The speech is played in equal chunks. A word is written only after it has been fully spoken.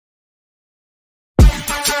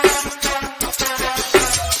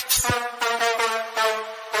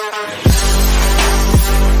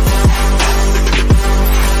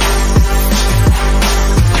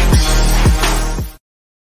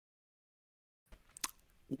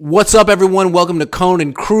What's up, everyone? Welcome to Cohn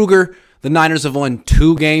and Krueger. The Niners have won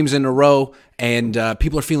 2 games in a row, and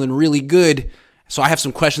people are feeling really good. So I have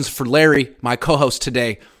some questions for Larry, my co-host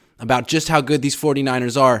today, about just how good these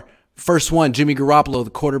 49ers are. First one, Jimmy Garoppolo, the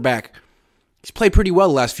quarterback. He's played pretty well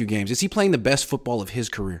the last few games. Is he playing the best football of his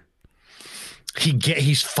career?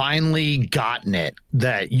 He's finally gotten it,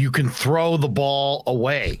 that you can throw the ball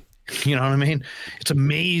away. You know what I mean? It's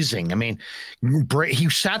amazing. I mean, he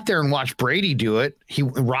sat there and watched Brady do it.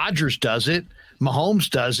 Rodgers does it. Mahomes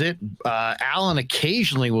does it. Allen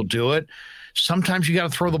occasionally will do it. Sometimes you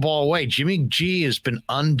got to throw the ball away. Jimmy G has been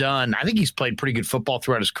undone. I think he's played pretty good football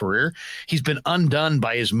throughout his career. He's been undone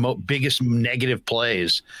by his biggest negative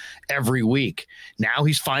plays every week. Now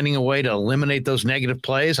he's finding a way to eliminate those negative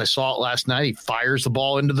plays. I saw it last night. He fires the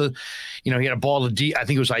ball into the, he had a ball to I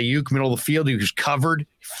think it was Ayuk, middle of the field. He was covered,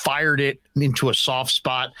 fired it into a soft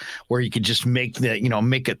spot where he could just throw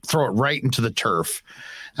it right into the turf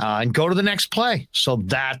and go to the next play. So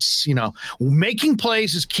that's, making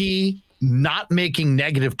plays is key. Not making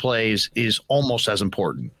negative plays is almost as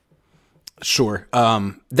important. Sure.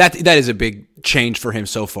 That is a big change for him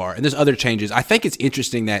so far. And there's other changes. I think it's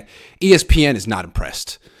interesting that ESPN is not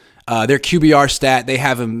impressed. Their QBR stat, they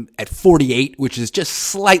have him at 48, which is just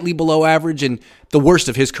slightly below average and the worst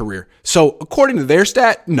of his career. So according to their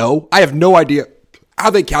stat, no, I have no idea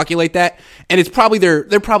how they calculate that. And it's probably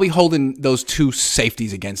they're probably holding those 2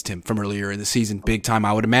 safeties against him from earlier in the season, big time,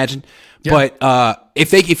 I would imagine. Yeah. But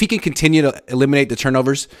if he can continue to eliminate the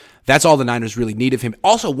turnovers, that's all the Niners really need of him.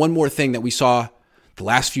 Also, one more thing that we saw the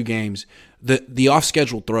last few games, the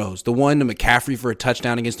off-schedule throws, the one to McCaffrey for a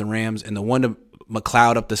touchdown against the Rams and the one to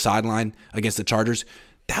McLeod up the sideline against the Chargers,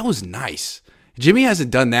 that was nice. Jimmy hasn't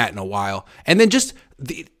done that in a while. And then just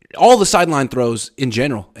all the sideline throws in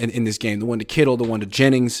general in this game, the one to Kittle, the one to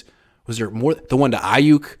Jennings, was there more? The one to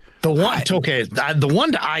Ayuk? The one to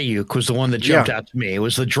Ayuk was the one that jumped out to me. It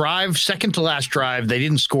was the drive, second to last drive. They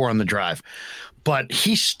didn't score on the drive, but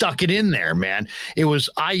he stuck it in there, man. It was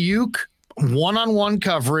Ayuk, one-on-one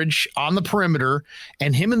coverage on the perimeter,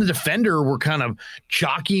 and him and the defender were kind of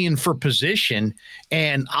jockeying for position.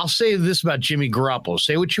 And I'll say this about Jimmy Garoppolo.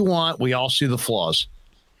 Say what you want. We all see the flaws.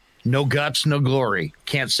 No guts, no glory.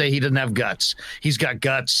 Can't say he doesn't have guts. He's got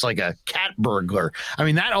guts like a cat burglar. I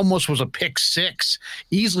mean, that almost was a pick 6.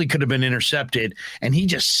 Easily could have been intercepted, and he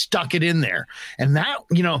just stuck it in there. And that,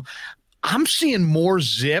 I'm seeing more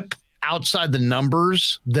zip outside the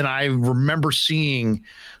numbers than I remember seeing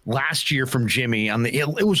last year from Jimmy.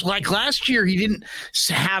 It was like last year he didn't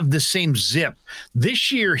have the same zip.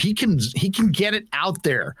 This year he can get it out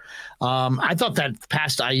there. I thought that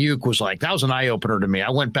past Ayuk was that was an eye opener to me. I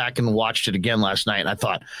went back and watched it again last night, and I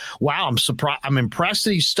thought, wow, I'm surprised. I'm impressed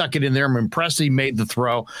that he stuck it in there. I'm impressed that he made the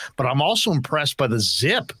throw, but I'm also impressed by the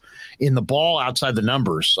zip in the ball outside the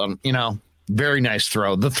numbers. Very nice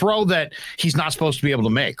throw. The throw that he's not supposed to be able to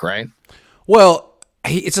make, right? Well,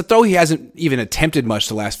 it's a throw he hasn't even attempted much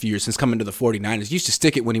the last few years since coming to the 49ers. He used to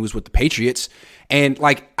stick it when he was with the Patriots. And,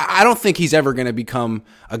 I don't think he's ever going to become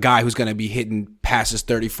a guy who's going to be hitting passes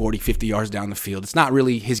 30, 40, 50 yards down the field. It's not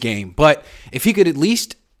really his game. But if he could at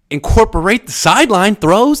least incorporate the sideline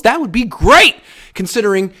throws, that would be great,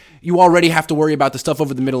 considering you already have to worry about the stuff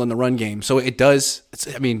over the middle in the run game. So it does,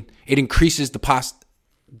 it increases the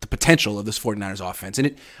potential of this 49ers offense. And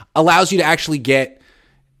it allows you to actually get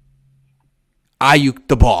Ayuk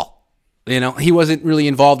the ball. He wasn't really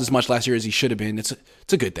involved as much last year as he should have been. It's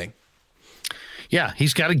a good thing. Yeah,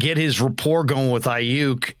 he's got to get his rapport going with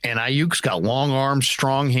Ayuk, and Ayuk's got long arms,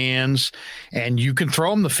 strong hands, and you can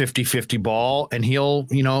throw him the 50-50 ball, and he'll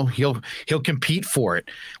compete for it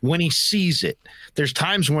when he sees it. There's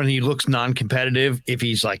times when he looks non-competitive if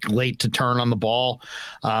he's late to turn on the ball,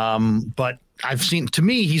 but I've seen, to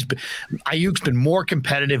me, Ayuk's been more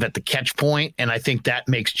competitive at the catch point, and I think that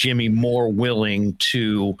makes Jimmy more willing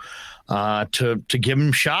to give him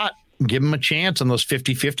a shot, give him a chance on those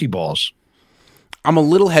 50-50 balls. I'm a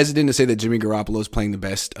little hesitant to say that Jimmy Garoppolo is playing the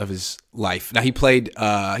best of his life. Now, he played,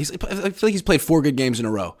 I feel like he's played 4 good games in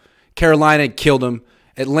a row. Carolina killed him.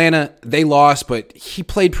 Atlanta, they lost, but he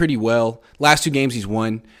played pretty well. Last 2 games he's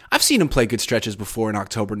won. I've seen him play good stretches before in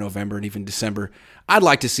October, November, and even December. I'd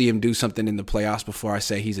like to see him do something in the playoffs before I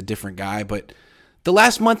say he's a different guy, but the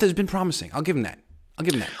last month has been promising. I'll give him that.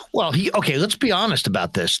 Well, let's be honest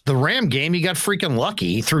about this. The Ram game, he got freaking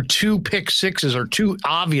lucky. He threw 2 pick 6s or 2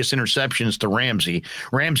 obvious interceptions to Ramsey.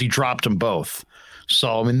 Ramsey dropped them both.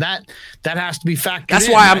 So, that has to be factored in. That's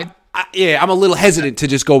why I'm a little hesitant to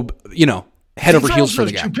just go, head over heels for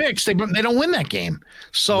the guy. 2 picks, they don't win that game.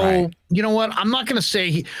 So You know what? I'm not going to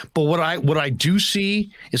say, but what I do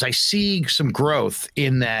see is I see some growth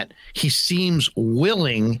in that he seems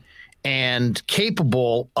willing and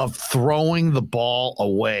capable of throwing the ball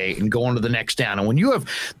away and going to the next down. And when you have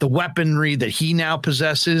the weaponry that he now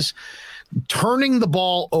possesses, turning the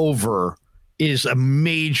ball over is a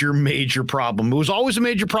major, major problem. It was always a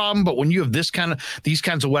major problem, but when you have these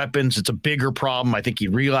kinds of weapons, it's a bigger problem. I think he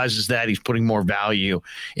realizes that he's putting more value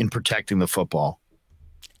in protecting the football.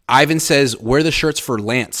 Ivan says, wear the shirts for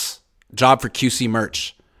Lance. Job for QC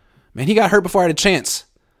merch. Man, he got hurt before I had a chance.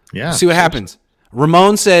 Yeah. See what happens.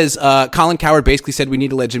 Ramon says, Colin Cowherd basically said we need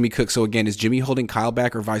to let Jimmy cook. So again, is Jimmy holding Kyle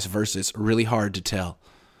back or vice versa? It's really hard to tell.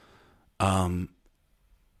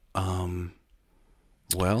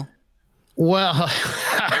 Well,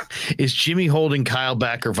 is Jimmy holding Kyle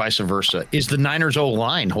back or vice versa? Is the Niners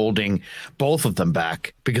O-line holding both of them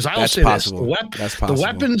back? Because I will say possible. This, the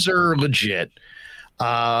weapons are legit.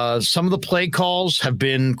 Some of the play calls have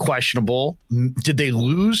been questionable. Did they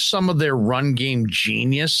lose some of their run game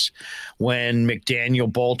genius when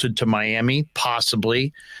McDaniel bolted to Miami?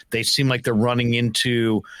 Possibly. They seem like they're running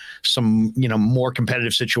into some, more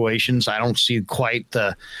competitive situations. I don't see quite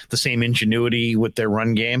the same ingenuity with their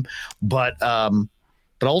run game, but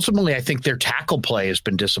ultimately, I think their tackle play has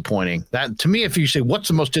been disappointing. That, to me, if you say what's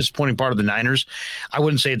the most disappointing part of the Niners, I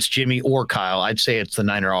wouldn't say it's Jimmy or Kyle. I'd say it's the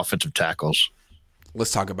Niner offensive tackles.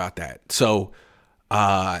 Let's talk about that. So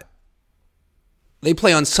they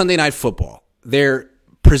play on Sunday Night Football. They're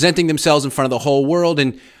presenting themselves in front of the whole world,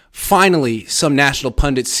 and finally some national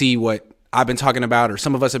pundits see what I've been talking about, or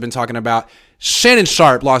some of us have been talking about. Shannon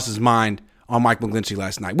Sharp lost his mind on Mike McGlinchey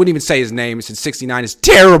last night. Wouldn't even say his name. He said 69 is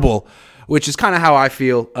terrible, which is kind of how I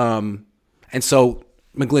feel. And so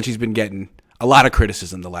McGlinchey's been getting a lot of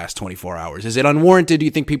criticism the last 24 hours. Is it unwarranted? Do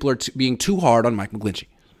you think people are being too hard on Mike McGlinchey?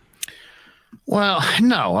 Well,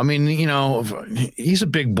 no. I mean, he's a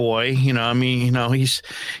big boy. He kind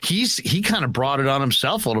of brought it on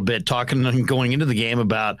himself a little bit, talking and going into the game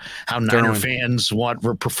about how Niner fans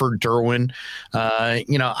preferred Derwin. Mike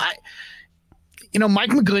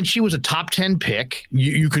McGlinchey was a top 10 pick.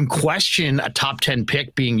 You can question a top 10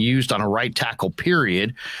 pick being used on a right tackle,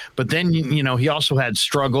 period. But then, he also had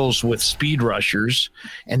struggles with speed rushers,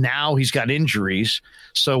 and now he's got injuries.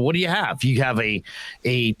 So what do you have? You have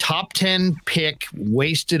a top 10 pick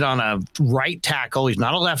wasted on a right tackle. He's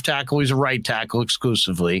not a left tackle. He's a right tackle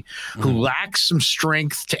exclusively, who lacks some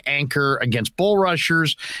strength to anchor against bull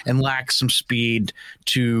rushers and lacks some speed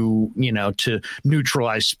to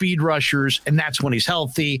neutralize speed rushers. And that's when he's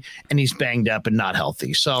healthy, and he's banged up and not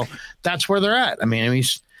healthy. So that's where they're at. I mean,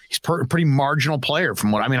 he's a pretty marginal player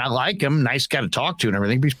I like him, nice guy to talk to and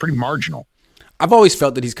everything, but he's pretty marginal. I've always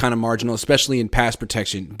felt that he's kind of marginal, especially in pass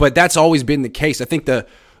protection, but that's always been the case. I think the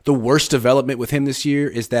worst development with him this year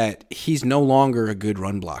is that he's no longer a good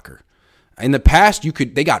run blocker. In the past,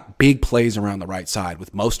 they got big plays around the right side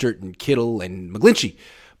with Mostert and Kittle and McGlinchey.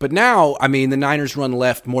 But now, the Niners run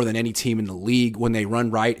left more than any team in the league. When they run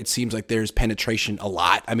right, it seems like there's penetration a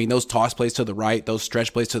lot. Those toss plays to the right, those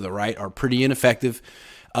stretch plays to the right are pretty ineffective.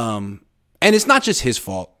 And it's not just his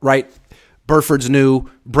fault, right? Burford's new,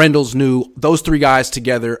 Brendel's new. Those three guys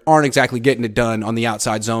together aren't exactly getting it done on the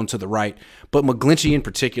outside zone to the right. But McGlinchey in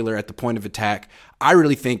particular at the point of attack, I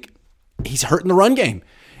really think he's hurting the run game.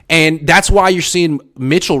 And that's why you're seeing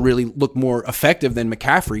Mitchell really look more effective than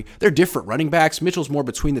McCaffrey. They're different running backs. Mitchell's more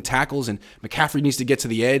between the tackles, and McCaffrey needs to get to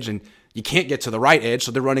the edge, and you can't get to the right edge,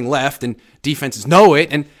 so they're running left, and defenses know it.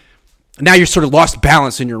 And now you're sort of lost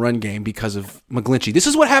balance in your run game because of McGlinchey. This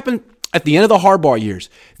is what happened at the end of the Harbaugh years.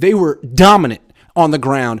 They were dominant on the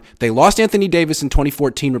ground. They lost Anthony Davis in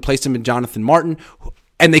 2014, replaced him with Jonathan Martin,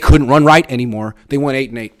 and they couldn't run right anymore. They went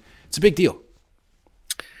 8-8. It's a big deal.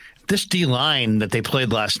 This D-line that they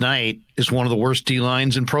played last night is one of the worst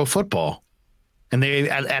D-lines in pro football. And they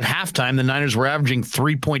at halftime, the Niners were averaging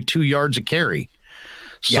 3.2 yards a carry.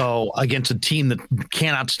 So against a team that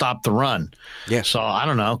cannot stop the run. Yeah. So I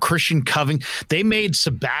don't know. Christian Covington. They made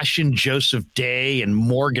Sebastian Joseph Day and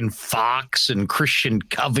Morgan Fox and Christian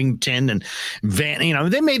Covington and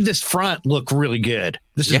they made this front look really good.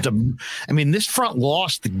 This front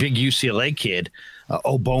lost the big UCLA kid,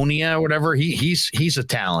 Obonia or whatever. He's a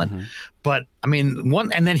talent. Mm-hmm. But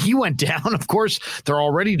and then he went down. Of course, they're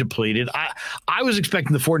already depleted. I was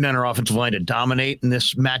expecting the 49er offensive line to dominate in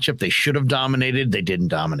this matchup. They should have dominated. They didn't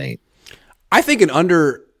dominate. I think an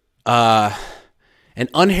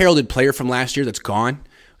unheralded player from last year that's gone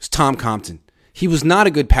was Tom Compton. He was not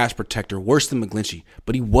a good pass protector, worse than McGlinchey,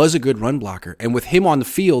 but he was a good run blocker. And with him on the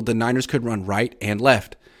field, the Niners could run right and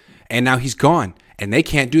left. and now he's gone. And they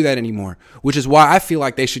can't do that anymore, which is why I feel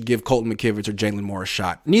like they should give Colton McKivitz or Jalen Moore a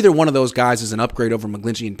shot. Neither one of those guys is an upgrade over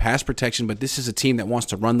McGlinchey in pass protection, but this is a team that wants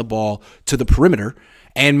to run the ball to the perimeter,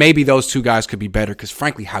 and maybe those two guys could be better because,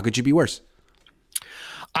 frankly, how could you be worse?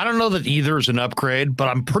 I don't know that either is an upgrade, but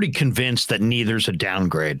I'm pretty convinced that neither's a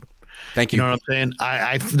downgrade. Thank you. You know what I'm saying?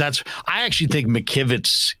 I actually think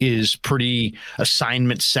McKivitz is pretty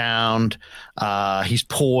assignment sound. He's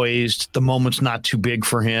poised. The moment's not too big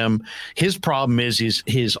for him. His problem is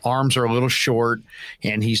his arms are a little short,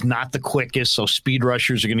 and he's not the quickest. So speed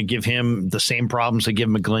rushers are going to give him the same problems they give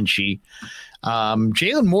McGlinchey.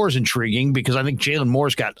 Jalen Moore is intriguing because I think Jalen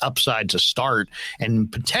Moore's got upside to start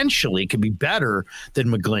and potentially could be better than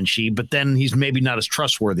McGlinchey, but then he's maybe not as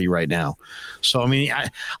trustworthy right now. So, I mean,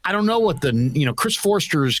 I don't know what Chris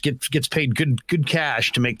Forster's gets paid good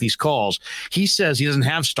cash to make these calls. He says he doesn't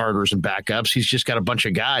have starters and backups. He's just got a bunch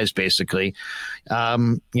of guys basically.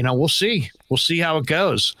 We'll see. We'll see how it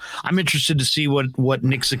goes. I'm interested to see what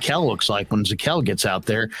Nick Zakelj looks like when Zakelj gets out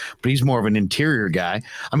there, but he's more of an interior guy.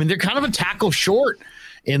 I mean, they're kind of a tackle short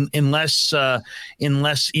unless either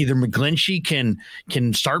McGlinchey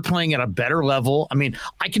can start playing at a better level. I mean,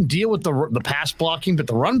 I can deal with the pass blocking, but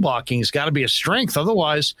the run blocking has got to be a strength.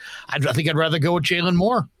 Otherwise, I think I'd rather go with Jalen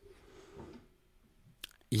Moore.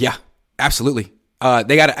 Yeah, absolutely. I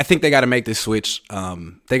think they got to make this switch.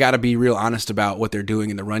 They got to be real honest about what they're doing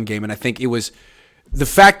in the run game. And I think it was the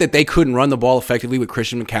fact that they couldn't run the ball effectively with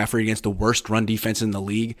Christian McCaffrey against the worst run defense in the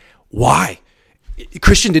league. Why?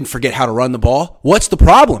 Christian didn't forget how to run the ball. What's the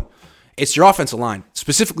problem? It's your offensive line,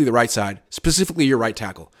 specifically the right side, specifically your right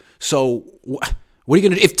tackle. So what are you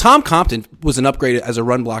going to do? If Tom Compton was an upgrade as a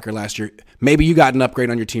run blocker last year, maybe you got an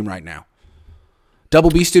upgrade on your team right now.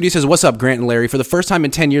 Double B Studio says, what's up, Grant and Larry? For the first time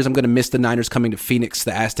in 10 years, I'm going to miss the Niners coming to Phoenix,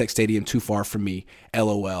 the Aztec Stadium, too far from me.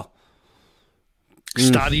 LOL.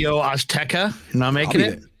 Stadio Azteca, not making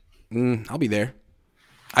it? I'll be there.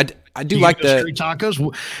 I do like the street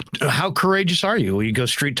tacos. How courageous are you? Will you go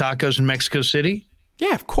street tacos in Mexico City?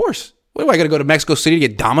 Yeah, of course. What do I got to go to Mexico City to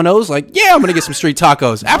get Domino's? Like, yeah, I'm going to get some street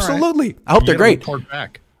tacos. Absolutely. Right. I hope they're great. Report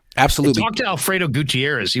back. Absolutely. Talk to Alfredo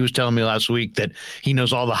Gutierrez. He was telling me last week that he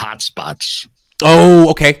knows all the hot spots. Oh,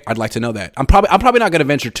 okay. I'd like to know that. I'm probably not going to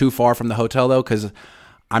venture too far from the hotel though, because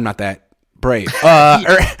I'm not that brave.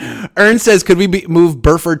 Ern says, could we move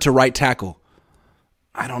Burford to right tackle?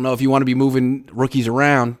 I don't know if you want to be moving rookies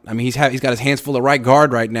around. I mean, he's got his hands full of right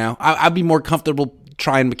guard right now. I'd be more comfortable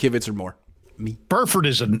trying McKivitz or more. Me. Burford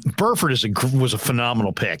was a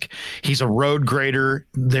phenomenal pick. He's a road grader.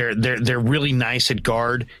 They're really nice at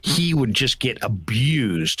guard. He would just get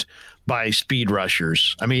abused by speed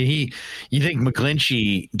rushers. I mean, you think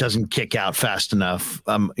McGlinchey doesn't kick out fast enough.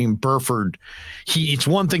 In Burford, it's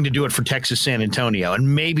one thing to do it for Texas San Antonio,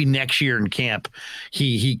 and maybe next year in camp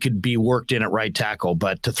he could be worked in at right tackle.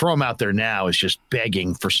 But to throw him out there now is just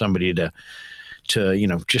begging for somebody to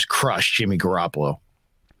just crush Jimmy Garoppolo.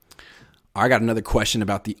 I got another question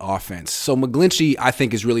about the offense. So McGlinchey, I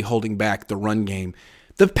think, is really holding back the run game.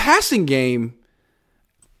 The passing game,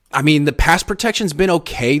 I mean, the pass protection's been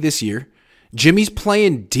okay this year. Jimmy's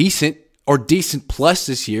playing decent or decent plus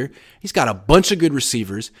this year. He's got a bunch of good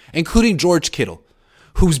receivers, including George Kittle,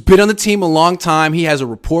 who's been on the team a long time. He has a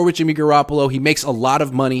rapport with Jimmy Garoppolo. He makes a lot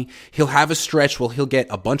of money. He'll have a stretch where he'll get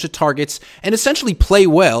a bunch of targets and essentially play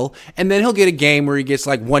well, and then he'll get a game where he gets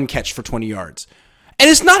like one catch for 20 yards. And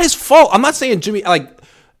it's not his fault. I'm not saying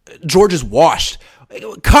George is washed.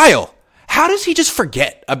 Kyle, how does he just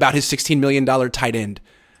forget about his $16 million tight end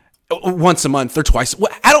once a month or twice?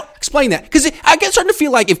 I don't explain that, because I get starting to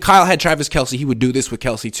feel like if Kyle had Travis Kelce, he would do this with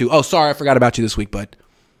Kelce too. Oh, sorry, I forgot about you this week, bud.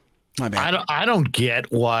 My bad. I don't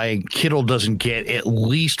get why Kittle doesn't get at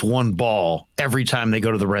least one ball every time they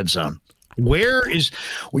go to the red zone.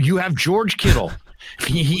 You have George Kittle.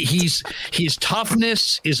 His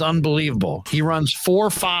toughness is unbelievable. He runs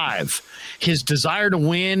 4.5. His desire to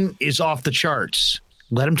win is off the charts.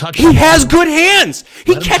 Let him touch. He has good hands.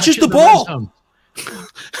 He catches the ball.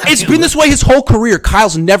 It's been this way his whole career.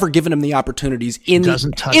 Kyle's never given him the opportunities in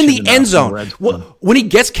the end zone. When he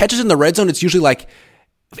gets catches in the red zone, it's usually like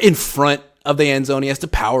in front of the end zone. He has to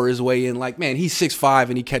power his way in. Like, man, he's 6'5"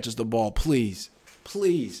 and he catches the ball. Please.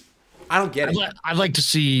 I don't get it. I'd like to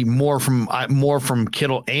see more from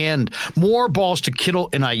Kittle and more balls to Kittle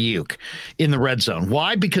and Ayuk in the red zone.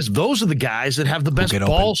 Why? Because those are the guys that have the best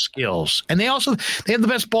ball skills, and they have the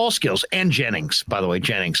best ball skills. And Jennings, by the way,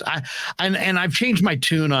 I've changed my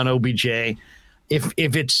tune on OBJ. If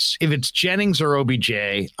it's Jennings or OBJ,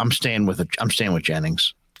 I'm staying with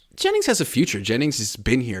Jennings. Jennings has a future. Jennings has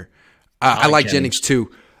been here. I like Jennings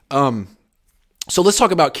too. So let's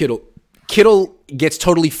talk about Kittle. Kittle gets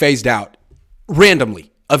totally phased out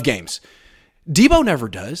randomly of games. Debo never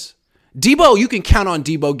does. Debo, you can count on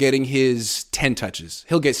Debo getting his 10 touches.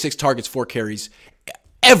 He'll get 6 targets, 4 carries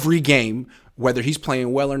every game, whether he's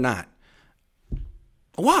playing well or not.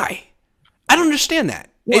 Why? I don't understand that.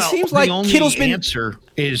 Well, it seems like Kittle's been. The answer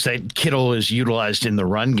is that Kittle is utilized in the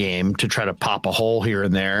run game to try to pop a hole here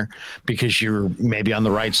and there because you're maybe on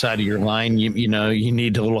the right side of your line. You know, you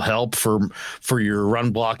need a little help for your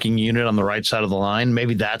run blocking unit on the right side of the line.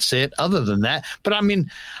 Maybe that's it. Other than that, but I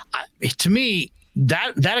mean, to me,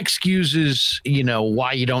 that excuses, you know,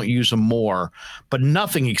 why you don't use him more, but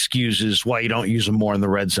nothing excuses why you don't use him more in the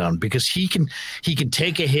red zone because he can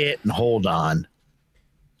take a hit and hold on.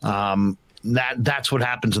 That's what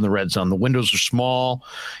happens in the red zone. The windows are small,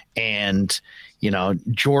 and you know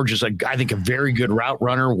George is I think a very good route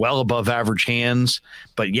runner, well above average hands.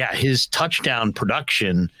 But yeah, his touchdown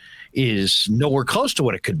production is nowhere close to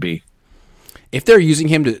what it could be. If they're using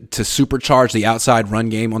him to supercharge the outside run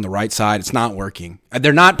game on the right side, it's not working.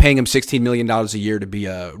 They're not paying him $16 million a year to be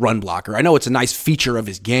a run blocker. I know it's a nice feature of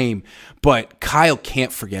his game, but Kyle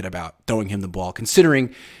can't forget about throwing him the ball,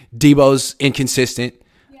 considering Debo's inconsistent.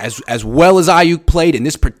 As well as Ayuk played in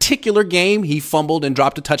this particular game, he fumbled and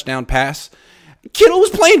dropped a touchdown pass. Kittle was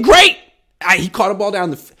playing great. He caught a ball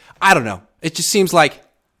down I don't know. It just seems like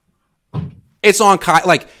it's on Kyle.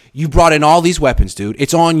 Like, you brought in all these weapons, dude.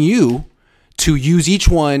 It's on you to use each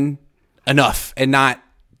one enough and not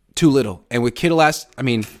too little. And with Kittle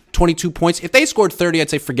 22 points. If they scored 30, I'd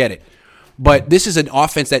say forget it. But this is an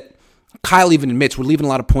offense that Kyle even admits we're leaving a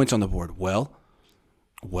lot of points on the board. Well,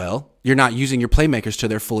 you're not using your playmakers to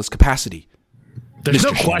their fullest capacity. There's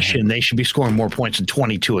no question they should be scoring more points than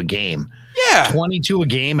 22 a game. Yeah. 22 a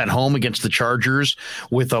game at home against the Chargers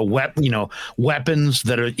with weapons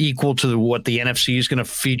that are equal to what the NFC is going to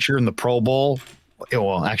feature in the Pro Bowl.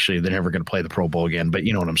 Well, actually, they're never going to play the Pro Bowl again, but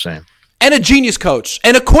you know what I'm saying. And a genius coach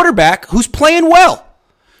and a quarterback who's playing well.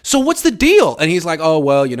 So what's the deal? And he's like, oh,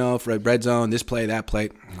 well, you know, for red zone, this play, that play.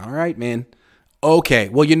 All right, man. Okay,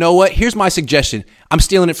 well, you know what? Here's my suggestion. I'm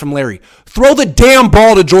stealing it from Larry. Throw the damn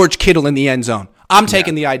ball to George Kittle in the end zone. I'm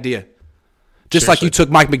taking the idea. Just Seriously. Like you took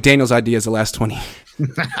Mike McDaniel's ideas the last 20.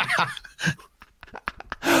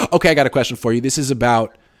 Okay, I got a question for you. This is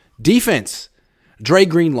about defense. Dre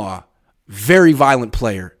Greenlaw, very violent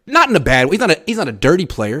player. Not in a bad way. He's not a dirty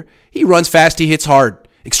player. He runs fast. He hits hard.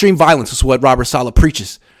 Extreme violence is what Robert Saleh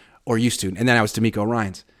preaches or used to. And then that was D'Amico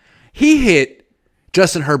Ryans. He hit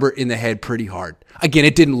Justin Herbert in the head pretty hard. Again,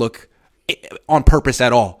 it didn't look on purpose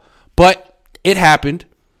at all, but it happened.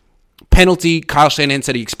 Penalty, Kyle Shanahan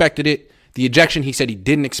said he expected it. The ejection, he said he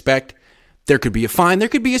didn't expect. There could be a fine. There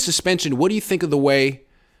could be a suspension. What do you think of the way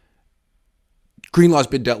Greenlaw's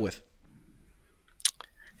been dealt with?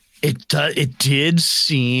 It did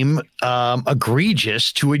seem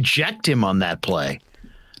egregious to eject him on that play.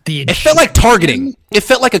 It felt like targeting. It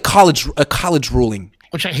felt like a college ruling.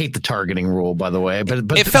 Which I hate the targeting rule, by the way.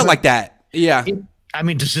 But it felt like that. Yeah.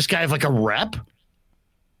 Does this guy have like a rep?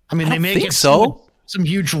 They may get so. Some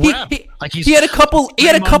huge rep. He had a couple. He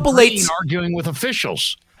had a couple late arguing with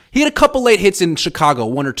officials. He had a couple late hits in Chicago,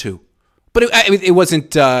 1 or 2, but it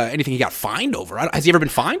wasn't anything he got fined over. Has he ever been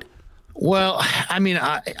fined? Well,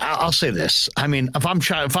 I'll say this. If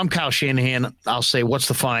I'm Kyle Shanahan, I'll say, what's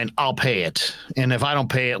the fine? I'll pay it. And if I don't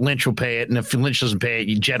pay it, Lynch will pay it. And if Lynch doesn't pay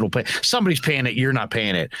it, Jed will pay it. Somebody's paying it. You're not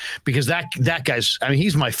paying it. Because that guy's,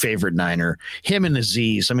 he's my favorite Niner. Him and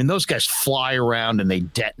Aziz. Those guys fly around and they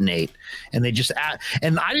detonate. And they just,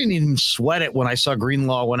 and I didn't even sweat it when I saw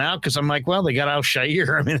Greenlaw went out because I'm like, well, they got Al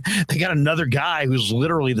Shire. They got another guy who's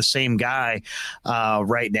literally the same guy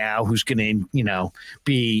right now who's going to,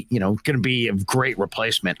 be, going to be a great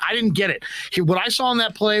replacement. I didn't get it. What I saw in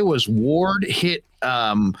that play was Ward hit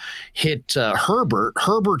Herbert.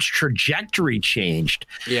 Herbert's trajectory changed.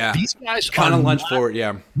 Yeah, these guys kind of lunge forward.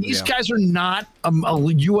 Yeah, these guys are not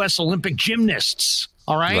U.S. Olympic gymnasts.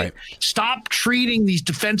 All right? Stop treating these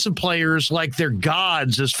defensive players like they're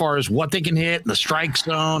gods as far as what they can hit in the strike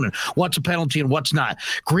zone and what's a penalty and what's not.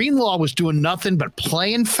 Greenlaw was doing nothing but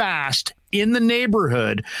playing fast in the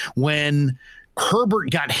neighborhood when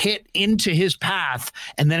Herbert got hit into his path,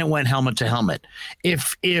 and then it went helmet to helmet.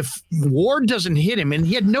 If Ward doesn't hit him, and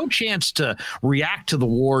he had no chance to react to the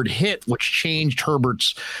Ward hit, which changed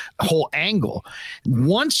Herbert's whole angle.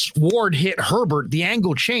 Once Ward hit Herbert, the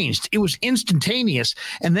angle changed. It was instantaneous,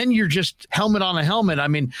 and then you're just helmet on a helmet.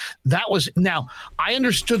 That was – now, I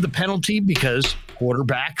understood the penalty because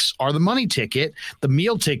quarterbacks are the money ticket, the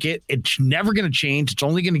meal ticket. It's never going to change. It's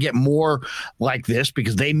only going to get more like this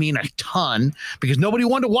because they mean a ton. because nobody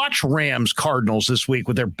wanted to watch Rams Cardinals this week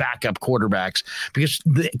with their backup quarterbacks because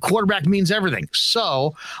the quarterback means everything.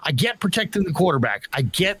 So I get protecting the quarterback. I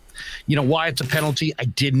get, why it's a penalty. I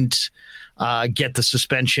didn't get the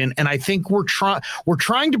suspension. And I think we're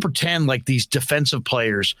trying to pretend like these defensive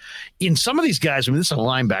players in some of these guys, I mean, this is a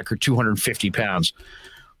linebacker, 250 pounds.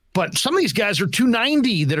 But some of these guys are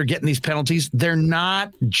 290 that are getting these penalties. They're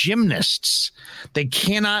not gymnasts. They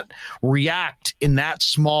cannot react in that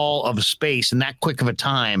small of a space and that quick of a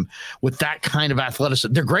time with that kind of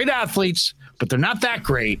athleticism. They're great athletes, but they're not that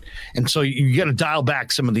great. And so you got to dial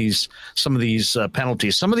back some of these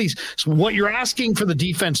penalties. Some of these, what you're asking for the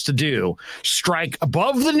defense to do, strike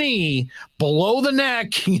above the knee, below the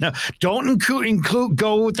neck. Don't include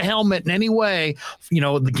go with the helmet in any way.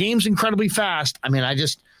 The game's incredibly fast. I mean,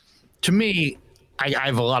 to me, I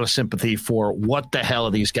have a lot of sympathy for what the hell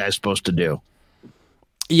are these guys supposed to do?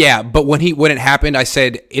 Yeah, but when it happened, I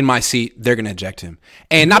said in my seat, they're going to eject him.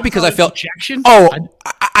 And not because I felt ejection. Oh,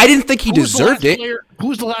 I didn't think he deserved it.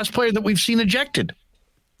 Who's the last player that we've seen ejected?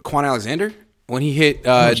 Quan Alexander, when he hit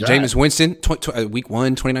Jameis Winston, week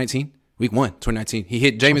 1, 2019. Week 1, 2019. He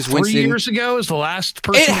hit Jameis Winston. 3 years ago is the last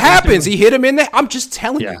person. It happens. He hit him in I'm just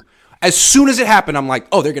telling you. As soon as it happened, I'm like,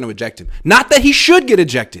 oh, they're going to eject him. Not that he should get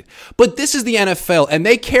ejected, but this is the NFL, and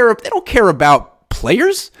they don't care about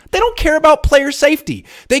players. They don't care about player safety.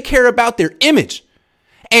 They care about their image.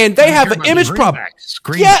 And they have an image problem.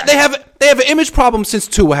 Yeah, they have an image problem since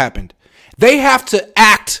Tua happened. They have to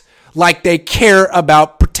act like they care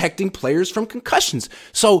about protecting players from concussions.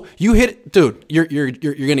 So you hit, dude, you're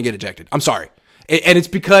going to get ejected. I'm sorry. And it's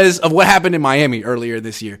because of what happened in Miami earlier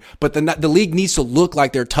this year. But the league needs to look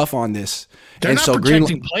like they're tough on this. They're not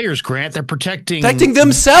protecting players, Grant. They're protecting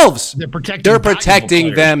themselves. They're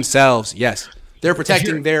protecting themselves. Yes. They're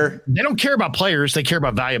protecting They don't care about players. They care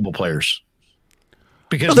about valuable players.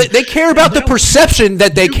 Because they care about the perception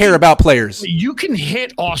that they care about players. You can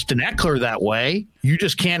hit Austin Eckler that way. You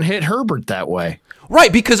just can't hit Herbert that way.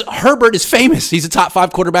 Right, because Herbert is famous. He's a top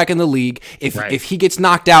 5 quarterback in the league. If he gets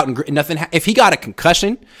knocked out and if he got a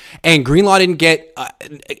concussion and Greenlaw didn't get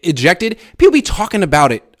ejected, people be talking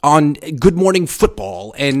about it on Good Morning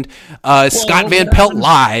Football and Scott Van Pelt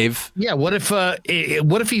Live. Yeah, what if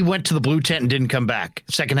he went to the blue tent and didn't come back?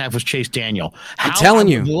 Second half was Chase Daniel. I'm telling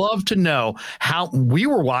you. I would love to know how we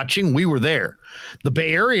were watching. We were there. The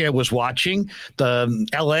Bay Area was watching. The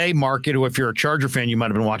L.A. market, or if you're a Charger fan, you might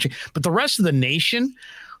have been watching. But the rest of the nation,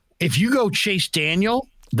 if you go Chase Daniel,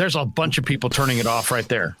 there's a bunch of people turning it off right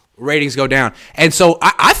there. Ratings go down. And so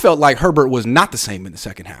I felt like Herbert was not the same in the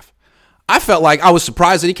second half. I felt like I was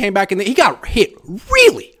surprised that he came back and he got hit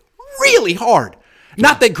really, really hard.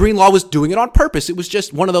 Not that Greenlaw was doing it on purpose. It was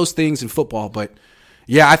just one of those things in football. But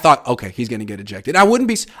yeah, I thought, okay, he's going to get ejected. I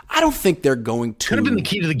don't think they're going to. Could have been the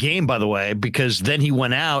key to the game, by the way, because then he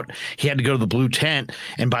went out. He had to go to the blue tent.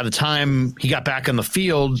 And by the time he got back on the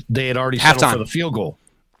field, they had already settled for the field goal.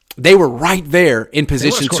 They were right there in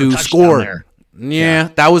position to score. Yeah,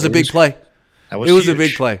 that was a big play. It was a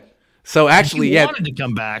big play. So actually, he wanted to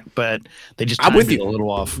come back, but they just timed it a little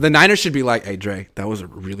off. The Niners should be like, hey, Dre, that was a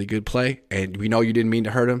really good play. And we know you didn't mean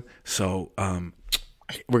to hurt him. So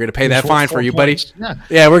we're going to pay that fine for you, buddy.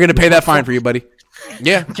 Yeah, we're going to pay that fine for you, buddy.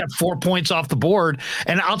 Yeah. Kept 4 points off the board.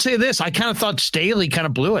 And I'll tell you this, I kind of thought Staley kind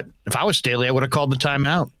of blew it. If I was Staley, I would have called the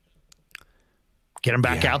timeout. Get him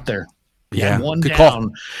back out there. Yeah. One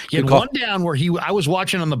down. He had one down where I was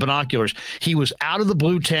watching on the binoculars. He was out of the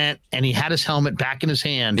blue tent and he had his helmet back in his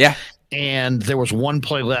hand. Yeah. And there was one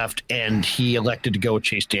play left and he elected to go with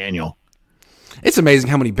Chase Daniel. It's amazing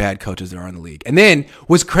how many bad coaches there are in the league. And then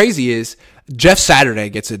what's crazy is Jeff Saturday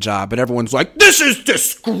gets a job and everyone's like, this is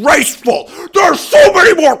disgraceful. There are so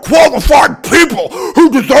many more qualified people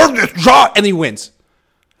who deserve this job. And he wins.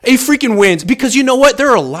 He freaking wins because you know what? There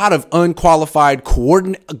are a lot of unqualified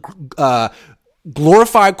glorified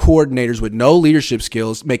coordinators with no leadership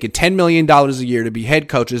skills making $10 million a year to be head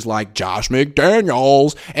coaches like Josh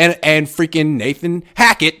McDaniels and freaking Nathan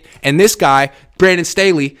Hackett and this guy, Brandon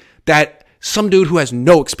Staley, that some dude who has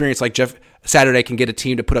no experience like Jeff Saturday can get a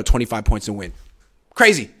team to put up 25 points and win.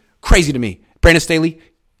 Crazy to me. Brandon Staley,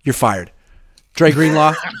 you're fired. Dre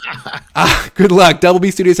Greenlaw, good luck. Double B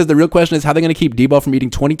Studio says the real question is how they're going to keep Debo from eating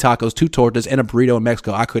 20 tacos, 2 tortas, and a burrito in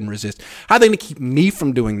Mexico. I couldn't resist. How are they going to keep me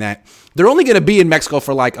from doing that? They're only going to be in Mexico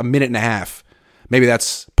for like a minute and a half. Maybe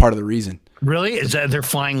that's part of the reason. Really? Is that they're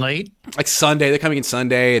flying late? Like Sunday. They're coming in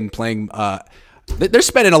Sunday and playing. They're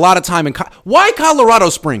spending a lot of time in. Why Colorado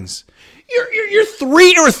Springs? You're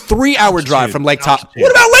 3 hour drive from Lake Tahoe.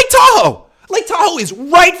 What about Lake Tahoe? Lake Tahoe is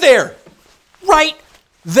right there. Right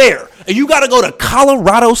there. And you got to go to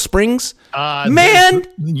Colorado Springs? Man.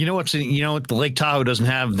 You know what the Lake Tahoe doesn't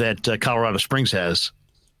have that Colorado Springs has?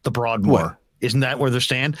 The Broadmoor. What? Isn't that where they're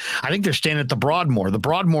staying? I think they're staying at the Broadmoor. The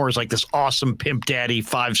Broadmoor is like this awesome pimp daddy,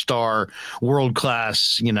 5-star,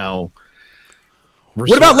 world-class, resort.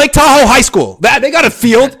 What about Lake Tahoe High School? They got a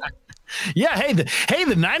field. Yeah,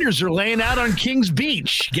 the Niners are laying out on Kings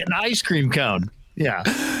Beach, getting an ice cream cone. Yeah.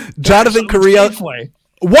 Jonathan Correa.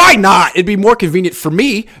 Why not? It'd be more convenient for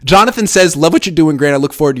me. Jonathan says, love what you're doing, Grant. I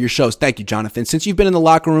look forward to your shows. Thank you, Jonathan. Since you've been in the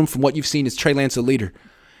locker room, from what you've seen, is Trey Lance a leader?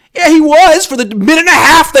 Yeah, he was for the minute and a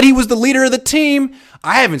half that he was the leader of the team.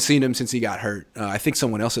 I haven't seen him since he got hurt. I think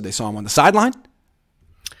someone else said they saw him on the sideline.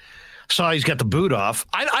 Saw he's got the boot off.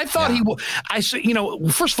 I thought he would. I say,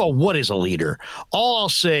 first of all, what is a leader? All I'll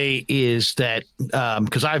say is that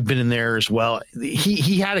because I've been in there as well,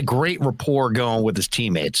 he had a great rapport going with his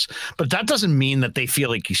teammates, but that doesn't mean that they feel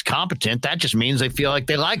like he's competent. That just means they feel like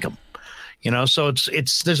they like him. So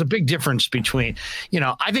it's there's a big difference between,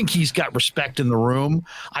 I think he's got respect in the room.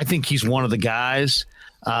 I think he's one of the guys,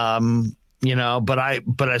 but he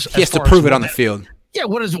has to prove it on the field. Yeah,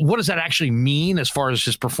 what does that actually mean as far as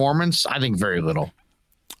his performance? I think very little.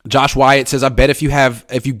 Josh Wyatt says, I bet if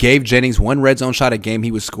you gave Jennings one red zone shot a game, he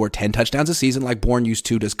would score 10 touchdowns a season like Bourne used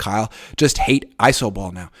to. Does Kyle just hate ISO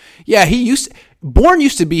ball now? Yeah, Bourne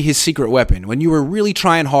used to be his secret weapon. When you were really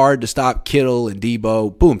trying hard to stop Kittle and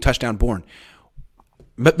Debo, boom, touchdown Bourne.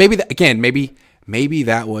 But maybe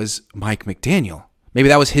that was Mike McDaniel. Maybe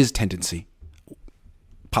that was his tendency.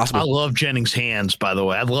 Possible. I love Jennings' hands, by the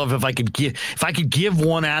way. I'd love if I could give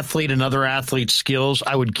one athlete another athlete's skills,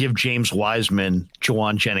 I would give James Wiseman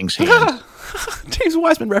Juwan Jennings' hands. James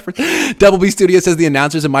Wiseman reference. Double B Studio says the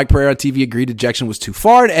announcers and Mike Pereira on TV agreed ejection was too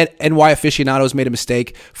far, and why aficionados made a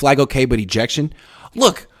mistake. Flag okay, but ejection.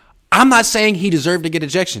 Look, I'm not saying he deserved to get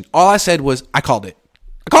ejection. All I said was I called it.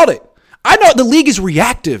 I know the league is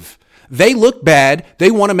reactive. They look bad.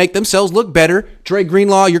 They want to make themselves look better. Dre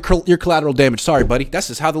Greenlaw, you're collateral damage. Sorry, buddy. That's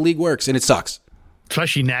just how the league works, and it sucks.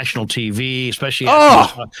 Especially national TV, especially.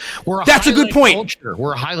 That's a good point. Culture.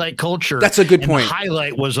 We're a highlight culture. That's a good point. The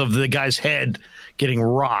highlight was of the guy's head getting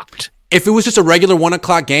rocked. If it was just a regular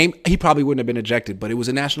 1:00 game, he probably wouldn't have been ejected, but it was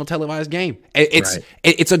a national televised game.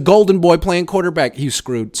 It's a golden boy playing quarterback. He was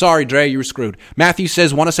screwed. Sorry, Dre, you were screwed. Matthew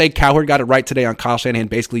says, want to say Cowherd got it right today on Kyle Shanahan.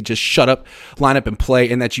 Basically, just shut up, line up, and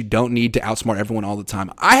play, and that you don't need to outsmart everyone all the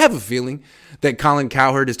time. I have a feeling that Colin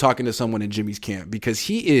Cowherd is talking to someone in Jimmy's camp because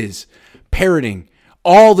he is parroting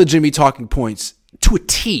all the Jimmy talking points to a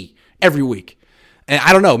T every week. And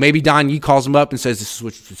I don't know, maybe Don Yee calls him up and says, this is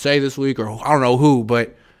what you should say this week, or I don't know who,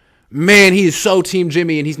 but man, he is so Team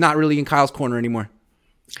Jimmy, and he's not really in Kyle's corner anymore.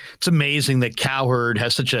 It's amazing that Cowherd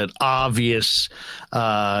has such an obvious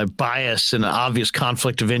bias and an obvious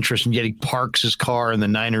conflict of interest, and yet he parks his car in the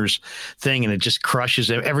Niners thing, and it just crushes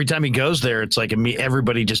him. Every time he goes there, it's like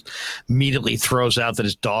everybody just immediately throws out that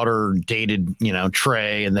his daughter dated,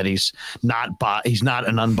 Trey, and that he's not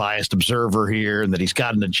an unbiased observer here, and that he's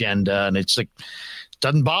got an agenda, and it's like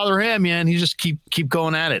doesn't bother him, man. He just keep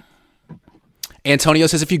going at it. Antonio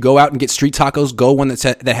says if you go out and get street tacos, go one that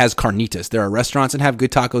has carnitas. There are restaurants that have good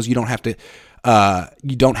tacos. You don't have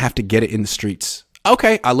to get it in the streets.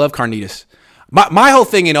 Okay, I love carnitas. My whole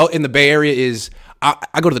thing in the Bay Area is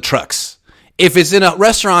I go to the trucks. If it's in a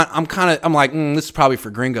restaurant, I'm like, this is probably for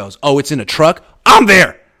gringos. Oh, it's in a truck? I'm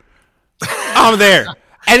there. I'm there.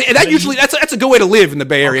 And that's a good way to live in the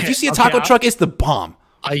Bay Area. Okay, if you see a taco truck, it's the bomb.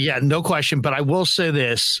 Yeah, no question. But I will say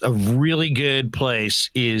this: a really good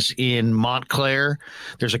place is in Montclair.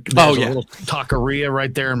 There's a little taqueria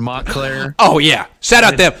right there in Montclair. Oh yeah, shout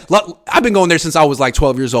out them. I've been going there since I was like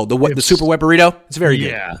 12 years old. The Super Wet Burrito. It's very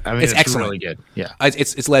good. Yeah, I mean, it's excellent. Really good. Yeah,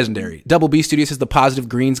 it's legendary. Double B Studio says the positive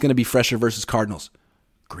green's going to be fresher versus Cardinals.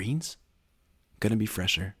 Greens going to be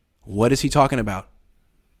fresher. What is he talking about?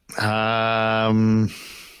 Don't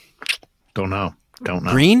know.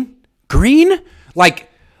 Green?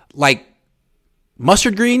 Like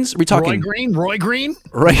mustard greens? Are we talking Roy Green?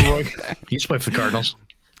 Roy. He used to play for the Cardinals.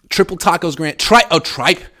 Triple tacos, Grant.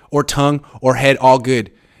 Tripe or tongue or head, all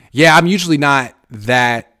good. Yeah, I'm usually not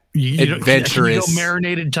that adventurous. You go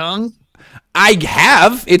marinated tongue? I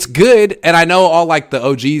have. It's good, and I know all like the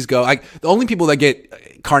OGs go. Like the only people that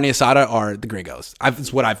get carne asada are the gringos.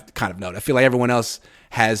 It's what I've kind of noted. I feel like everyone else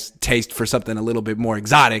has taste for something a little bit more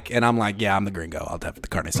exotic, and I'm like, yeah, I'm the gringo. I'll have the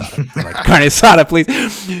carne asada. I'm like, carne asada,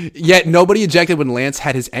 please. Yet nobody ejected when Lance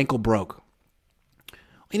had his ankle broke.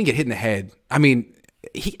 He didn't get hit in the head. I mean,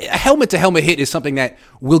 a helmet-to-helmet hit is something that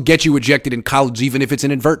will get you ejected in college, even if it's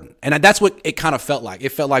inadvertent. And that's what it kind of felt like. It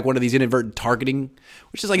felt like one of these inadvertent targeting,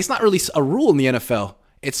 which is like, it's not really a rule in the NFL.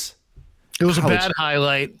 It's It was a bad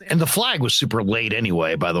highlight, and the flag was super late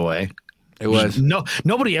anyway, by the way. It was.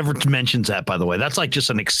 Nobody ever mentions that, by the way. That's like just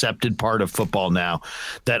an accepted part of football now,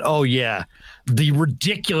 that, oh, yeah, the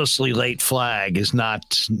ridiculously late flag is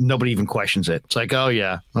not – nobody even questions it. It's like, oh,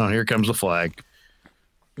 yeah, here comes the flag.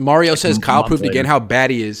 Mario says Kyle proved again how bad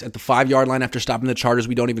he is. At the 5-yard line after stopping the Chargers,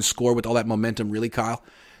 we don't even score with all that momentum. Really, Kyle?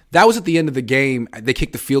 That was at the end of the game. They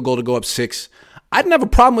kicked the field goal to go up 6. I didn't have a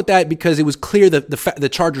problem with that because it was clear that the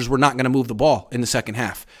Chargers were not going to move the ball in the second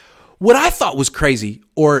half. What I thought was crazy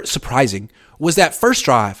or surprising was that first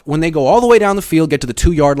drive when they go all the way down the field, get to the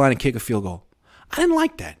 2-yard line, and kick a field goal. I didn't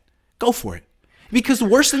like that. Go for it. Because the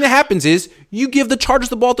worst thing that happens is you give the Chargers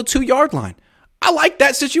the ball at the 2-yard line. I like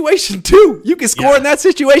that situation too. You can score in that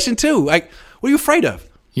situation too. Like, what are you afraid of?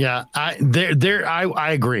 Yeah, I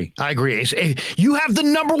agree. I agree. You have the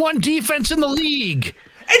number 1 defense in the league.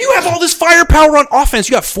 And you have all this firepower on offense.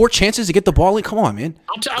 You got 4 chances to get the ball in. Come on, man.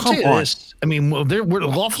 I'll tell you this. I mean, we're an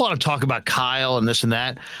awful lot of talk about Kyle and this and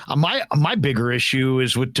that. My bigger issue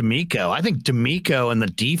is with D'Amico. I think D'Amico and the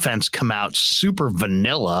defense come out super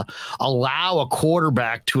vanilla, allow a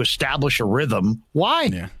quarterback to establish a rhythm. Why?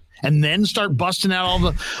 Yeah. And then start busting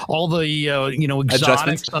out all the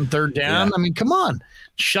exotics on third down. Yeah. I mean, come on.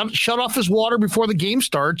 Shut off his water before the game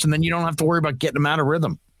starts, and then you don't have to worry about getting him out of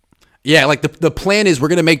rhythm. Yeah, like the plan is we're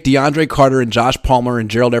going to make DeAndre Carter and Josh Palmer and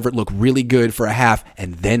Gerald Everett look really good for a half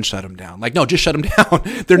and then shut them down. Like, no, just shut them down.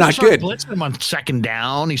 They're not good. Blitzing him on second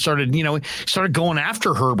down. He started going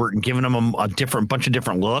after Herbert and giving him a bunch of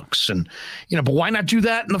different looks. And, but why not do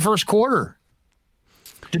that in the first quarter?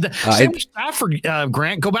 Same with Stafford,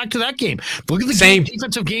 Grant. Go back to that game. Look at the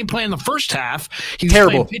defensive game plan in the first half. He was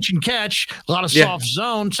playing pitch and catch, a lot of soft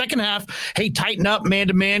zone. Second half, hey, tighten up,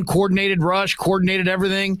 man-to-man, coordinated rush, coordinated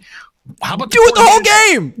everything. How about do it the whole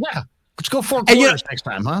game? Yeah. Let's go 4 quarters next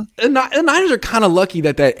time, huh? The Niners are kind of lucky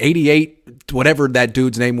that 88, whatever that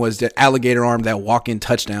dude's name was, that alligator arm, that walk-in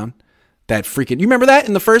touchdown, that freaking – you remember that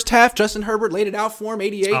in the first half? Justin Herbert laid it out for him,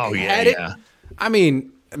 88. Oh, yeah, had it. I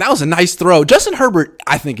mean – that was a nice throw. Justin Herbert,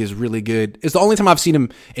 I think, is really good. It's the only time I've seen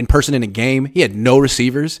him in person in a game. He had no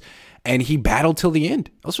receivers, and he battled till the end.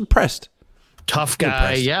 I was impressed. Tough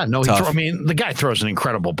guy. Yeah. No, the guy throws an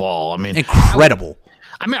incredible ball. I mean, incredible.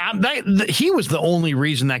 He was the only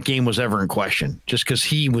reason that game was ever in question, just because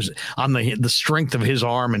he was on the strength of his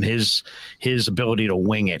arm and his ability to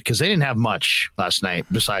wing it, because they didn't have much last night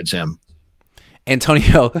besides him.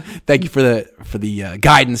 Antonio, thank you for the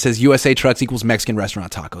guidance. Says USA Trucks equals Mexican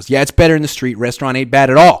restaurant tacos. Yeah, it's better in the street. Restaurant ain't bad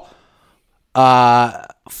at all.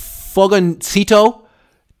 Fogoncito,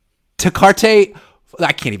 Tecate.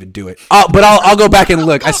 I can't even do it. But I'll go back and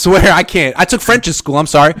look. I swear I can't. I took French in school. I'm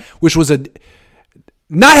sorry, which was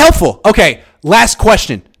not helpful. Okay, last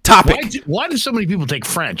question. Topic. Why did so many people take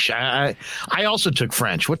French? I also took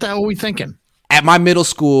French. What the hell were we thinking? At my middle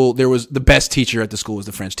school, there was the best teacher at the school was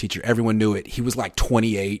the French teacher. Everyone knew it. He was like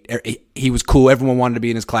 28. He was cool. Everyone wanted to be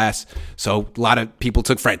in his class. So a lot of people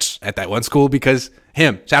took French at that one school because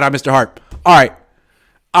him. Shout out Mr. Harp. All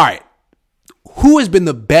right. Who has been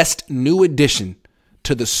the best new addition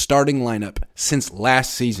to the starting lineup since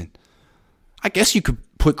last season? I guess you could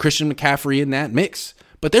put Christian McCaffrey in that mix.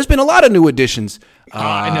 But there's been a lot of new additions.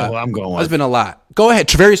 I know who I'm going with. There's been a lot. Go ahead.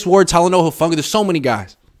 Travarius Ward, Talanoa Hufanga. There's so many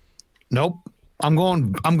guys. Nope. I'm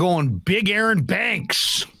going big Aaron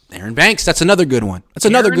Banks. Aaron Banks, that's another good one.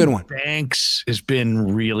 Aaron Banks has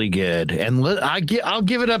been really good, and I'll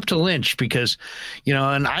give it up to Lynch because,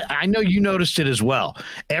 and I know you noticed it as well.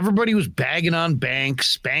 Everybody was bagging on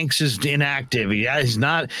Banks. Banks is inactive. He's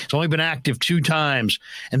only been active 2 times,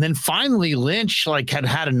 and then finally Lynch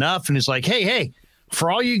had enough, and is like, hey. For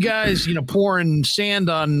all you guys, pouring sand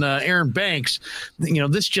on Aaron Banks,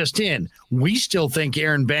 this just in. We still think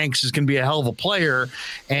Aaron Banks is going to be a hell of a player,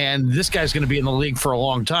 and this guy's going to be in the league for a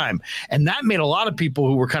long time. And that made a lot of people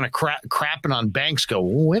who were kind of crapping on Banks go,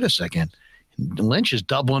 wait a second. Lynch is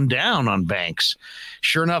doubling down on Banks.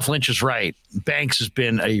 Sure enough, Lynch is right. Banks has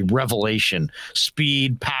been a revelation.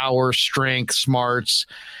 Speed, power, strength, smarts.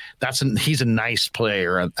 He's a nice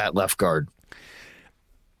player at left guard.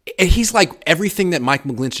 He's like everything that Mike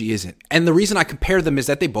McGlinchey isn't. And the reason I compare them is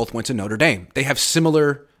that they both went to Notre Dame. They have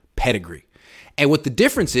similar pedigree. And what the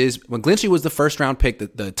difference is, McGlinchey was the first-round pick,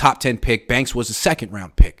 the top 10 pick. Banks was the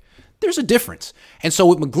second-round pick. There's a difference. And so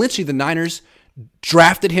with McGlinchey, the Niners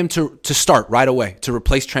drafted him to start right away, to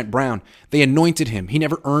replace Trent Brown. They anointed him. He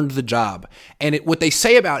never earned the job. And what they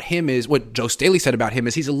say about him is, what Joe Staley said about him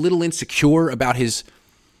is he's a little insecure about his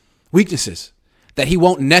weaknesses. That he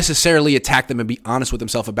won't necessarily attack them and be honest with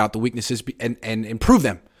himself about the weaknesses and improve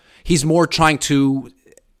them. He's more trying to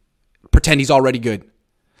pretend he's already good.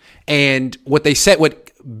 And what they said,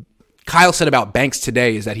 what Kyle said about Banks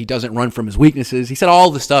today is that he doesn't run from his weaknesses. He said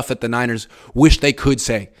all the stuff that the Niners wish they could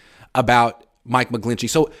say about Mike McGlinchey.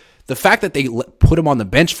 So the fact that they put him on the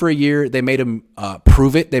bench for a year, they made him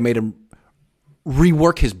prove it. They made him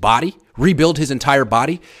rework his body, rebuild his entire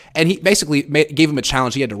body, and he basically gave him a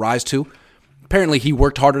challenge he had to rise to. Apparently, he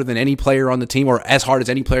worked harder than any player on the team, or as hard as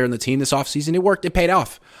any player on the team this offseason. It worked. It paid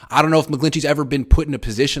off. I don't know if McGlinchey's ever been put in a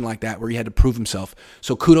position like that where he had to prove himself.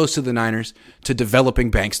 So kudos to the Niners to developing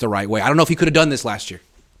Banks the right way. I don't know if he could have done this last year.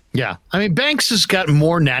 Yeah. I mean, Banks has got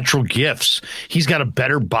more natural gifts. He's got a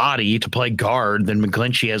better body to play guard than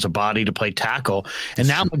McGlinchey has a body to play tackle. And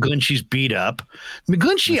now McGlinchey's beat up.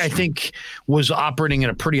 McGlinchey, I think, was operating at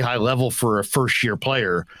a pretty high level for a first-year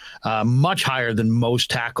player, much higher than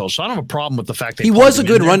most tackles. So I don't have a problem with the fact that he was a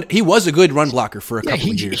good run. He was a good run blocker for a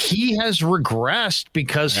couple of years. He has regressed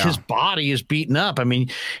because his body is beaten up. I mean,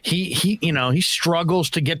 he struggles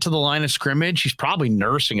to get to the line of scrimmage. He's probably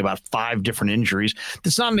nursing about 5 different injuries.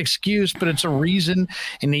 That's not an excuse, but it's a reason.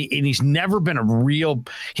 And he's never been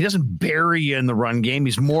he doesn't bury you in the run game.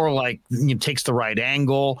 He's more like takes the right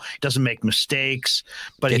angle, doesn't make mistakes,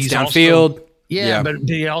 but gets he's downfield. But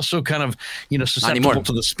he also kind of, susceptible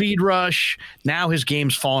to the speed rush. Now his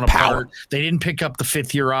game's falling apart. They didn't pick up the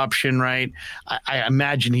 5th-year option, right? I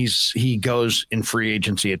imagine he goes in free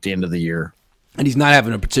agency at the end of the year. And he's not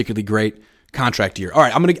having a particularly great contract year. All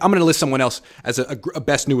right, I'm gonna list someone else as a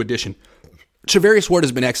best new addition. Charvarius Ward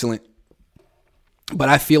has been excellent, but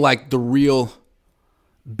I feel like the real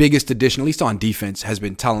biggest addition, at least on defense, has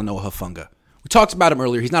been Talanoa Hufanga. We talked about him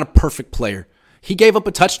earlier. He's not a perfect player. He gave up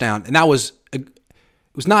a touchdown, and it was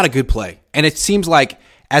not a good play. And it seems like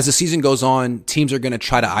as the season goes on, teams are going to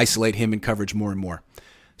try to isolate him in coverage more and more.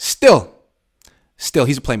 Still,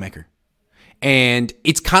 he's a playmaker. And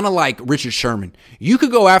it's kind of like Richard Sherman. You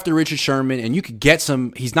could go after Richard Sherman, and you could get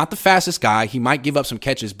some. He's not the fastest guy. He might give up some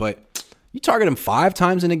catches, but you target him 5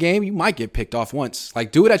 times in a game, you might get picked off once.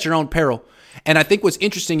 Like, do it at your own peril. And I think what's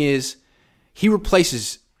interesting is he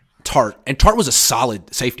replaces Tart. And Tart was a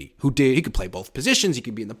solid safety he could play both positions. He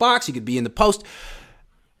could be in the box. He could be in the post.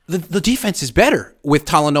 The defense is better with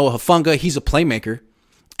Talanoa Hufanga. He's a playmaker.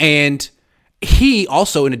 And he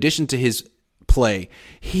also, in addition to his play,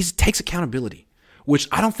 he takes accountability, which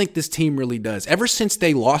I don't think this team really does. Ever since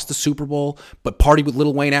they lost the Super Bowl, but partied with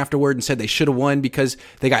Lil Wayne afterward and said they should have won because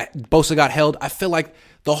Bosa got held, I feel like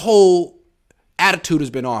the whole attitude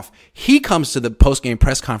has been off. He comes to the post-game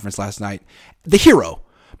press conference last night, the hero,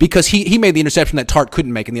 because he made the interception that Tart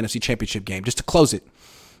couldn't make in the NFC Championship game, just to close it.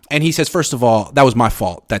 And he says, first of all, that was my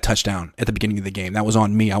fault, that touchdown at the beginning of the game. That was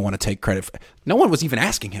on me. I want to take credit for it. No one was even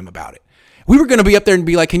asking him about it. We were going to be up there and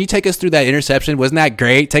be like, can you take us through that interception? Wasn't that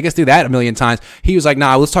great? Take us through that a million times. He was like,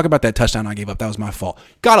 nah, let's talk about that touchdown I gave up. That was my fault.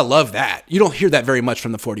 Gotta love that. You don't hear that very much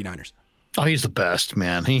from the 49ers. Oh, he's the best,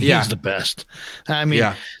 man. He's the best. I mean,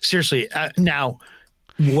 seriously. Now,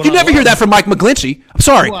 you never hear that from Mike McGlinchey. I'm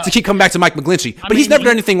sorry to keep coming back to Mike McGlinchey, but he's never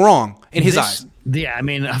done anything wrong in his eyes. Yeah, I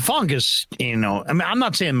mean, Hufanga's, I'm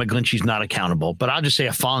not saying McGlinchey's not accountable, but I'll just say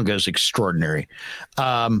Hufanga's extraordinary.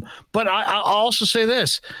 But I'll also say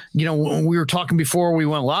this, when we were talking before we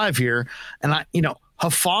went live here, and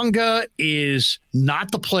Hufanga is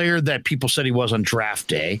not the player that people said he was on draft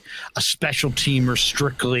day, a special teamer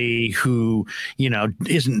strictly who,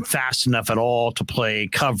 isn't fast enough at all to play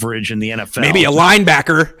coverage in the NFL. Maybe a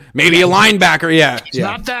linebacker. Yeah. He's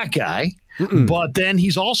not that guy. But then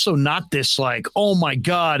he's also not this like, oh my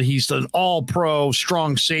God, he's an all-pro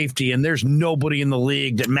strong safety, and there's nobody in the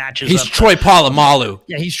league that matches he's up. He's Troy Polamalu.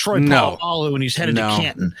 Yeah, he's Troy Polamalu, and he's headed to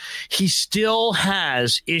Canton. He still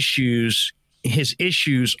has issues. His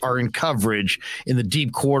issues are in coverage in the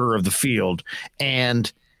deep quarter of the field,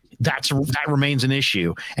 and that remains an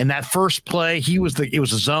issue. And that first play, it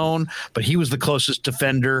was a zone, but he was the closest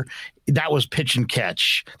defender. That was pitch and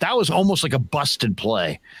catch. That was almost like a busted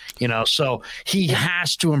play, so he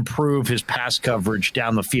has to improve his pass coverage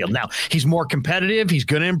down the field. Now, he's more competitive. He's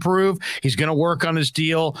going to improve. He's going to work on his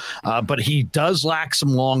deal, but he does lack some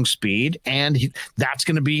long speed, and that's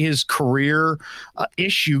going to be his career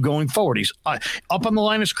issue going forward. He's up on the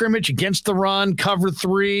line of scrimmage against the run, cover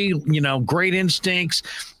 3, great instincts.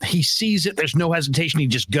 He sees it. There's no hesitation. He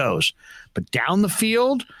just goes. But down the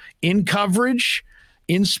field, in coverage,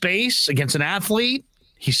 in space against an athlete,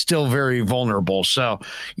 he's still very vulnerable. So,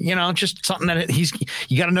 just something that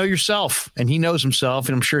you got to know yourself, and he knows himself,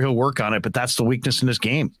 and I'm sure he'll work on it, but that's the weakness in his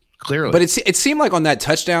game, clearly. But it seemed like on that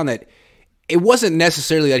touchdown that it wasn't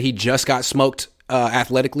necessarily that he just got smoked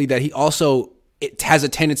athletically, that he also has a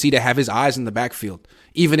tendency to have his eyes in the backfield,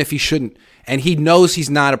 even if he shouldn't. And he knows he's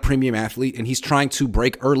not a premium athlete, and he's trying to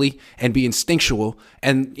break early and be instinctual.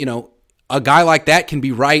 And, A guy like that can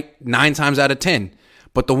be right 9 times out of 10.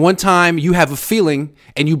 But the one time you have a feeling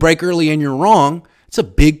and you break early and you're wrong, it's a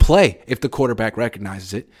big play if the quarterback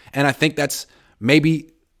recognizes it. And I think that's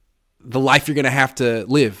maybe the life you're going to have to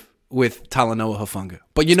live with Talanoa Hufanga.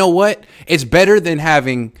 But you know what? It's better than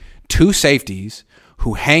having 2 safeties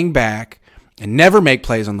who hang back and never make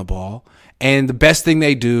plays on the ball, and the best thing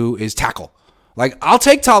they do is tackle. Like, I'll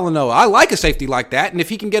take Talanoa. I like a safety like that, and if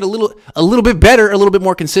he can get a little bit better, a little bit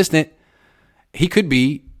more consistent, he could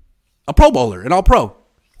be a Pro Bowler, an All-Pro.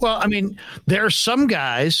 Well, I mean, there are some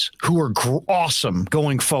guys who are awesome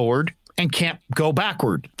going forward and can't go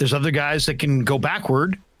backward. There's other guys that can go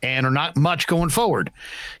backward and are not much going forward.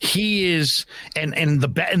 He is, and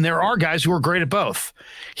there are guys who are great at both.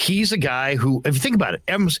 He's a guy who, if you think about it,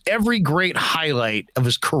 every great highlight of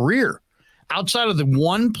his career, outside of the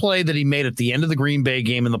one play that he made at the end of the Green Bay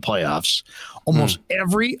game in the playoffs, almost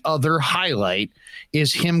every other highlight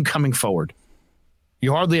is him coming forward.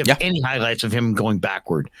 You hardly have any highlights of him going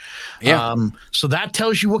backward. Yeah. So that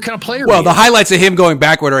tells you what kind of player Well, the highlights of him going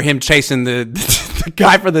backward are him chasing the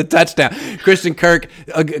guy for the touchdown. Christian Kirk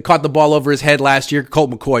caught the ball over his head last year. Colt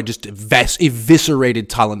McCoy just eviscerated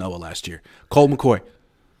Talanoa last year. Colt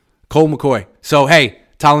McCoy. So, hey,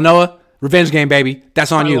 Talanoa, revenge game, baby.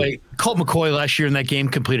 That's on you. By the way, Colt McCoy last year in that game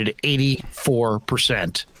completed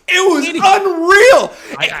 84%. It was unreal.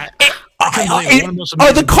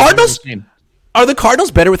 Are the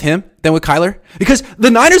Cardinals better with him than with Kyler? Because the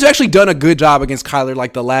Niners have actually done a good job against Kyler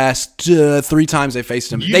like the last 3 times they faced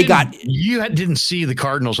him. You didn't see the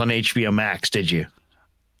Cardinals on HBO Max, did you?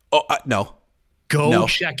 Oh, no. Go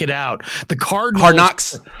check it out. The Cardinals. Hard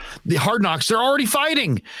Knocks. The Hard Knocks. They're already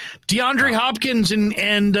fighting. DeAndre Hopkins and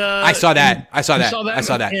I saw that. I saw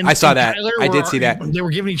that. I did see that. They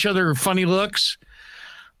were giving each other funny looks.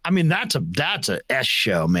 I mean, that's a S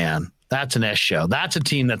show, man. That's an S show. That's a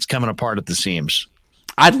team that's coming apart at the seams.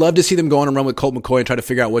 I'd love to see them go on and run with Colt McCoy and try to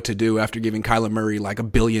figure out what to do after giving Kyler Murray like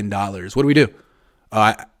 $1 billion. What do we do?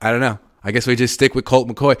 I don't know. I guess we just stick with Colt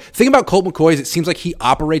McCoy. The thing about Colt McCoy is it seems like he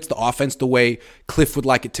operates the offense the way Cliff would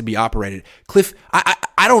like it to be operated. Cliff,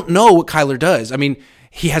 I don't know what Kyler does. I mean,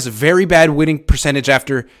 he has a very bad winning percentage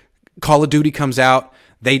after Call of Duty comes out.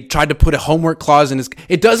 They tried to put a homework clause in his.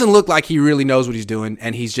 It doesn't look like he really knows what he's doing,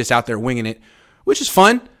 and he's just out there winging it, which is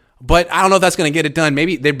fun. But I don't know if that's going to get it done.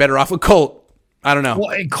 Maybe they're better off with Colt. I don't know. Well,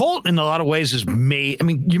 and Colt in a lot of ways is made. I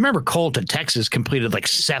mean, you remember Colt at Texas completed like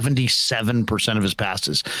 77% of his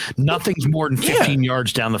passes. Nothing's more than 15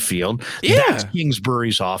 yards down the field. Yeah. That's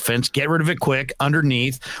Kingsbury's offense. Get rid of it quick,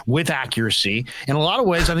 underneath, with accuracy. In a lot of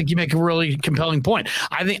ways, I think you make a really compelling point.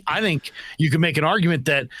 I think you can make an argument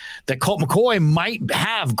that Colt McCoy might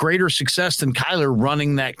have greater success than Kyler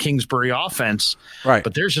running that Kingsbury offense. Right.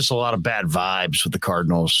 But there's just a lot of bad vibes with the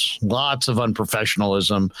Cardinals. Lots of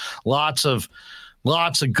unprofessionalism. Lots of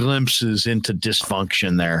glimpses into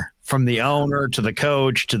dysfunction there, from the owner to the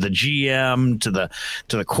coach to the GM to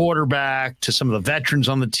the quarterback to some of the veterans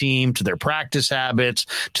on the team to their practice habits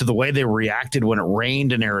to the way they reacted when it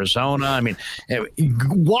rained in Arizona. I mean,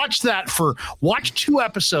 watch 2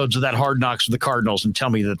 episodes of that Hard Knocks with the Cardinals and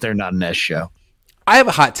tell me that they're not an S show. I have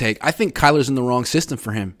a hot take. I think Kyler's in the wrong system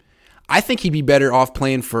for him. I think he'd be better off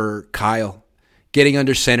playing for Kyle, getting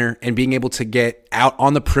under center and being able to get out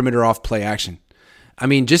on the perimeter off play action. I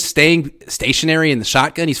mean, just staying stationary in the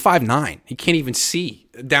shotgun. He's 5'9". He can't even see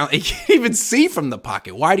down. He can't even see from the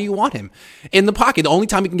pocket. Why do you want him in the pocket? The only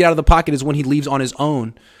time he can get out of the pocket is when he leaves on his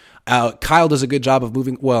own. Kyle does a good job of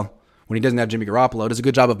moving. Well, when he doesn't have Jimmy Garoppolo, does a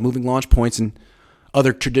good job of moving launch points and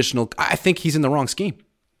other traditional. I think he's in the wrong scheme.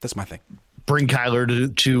 That's my thing. Bring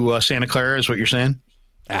Kyler to Santa Clara is what you're saying?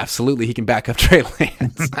 Absolutely. He can back up Trey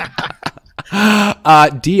Lance.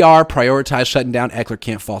 DR prioritized shutting down Eckler.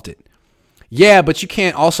 Can't fault it. Yeah, but you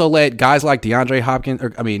can't also let guys like Carter.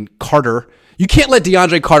 You can't let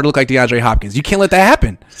DeAndre Carter look like DeAndre Hopkins. You can't let that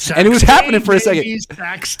happen. And it was happening for a second. He's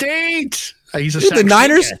Sac State. He's a the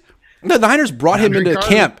Niners brought him into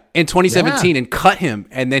camp in 2017 and cut him,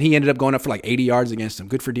 and then he ended up going up for like 80 yards against him.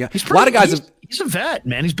 Good for DeAndre. A lot of guys he's a vet,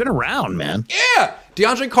 man. He's been around, man. Yeah.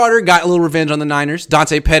 DeAndre Carter got a little revenge on the Niners.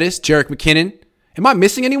 Dante Pettis, Jerick McKinnon. Am I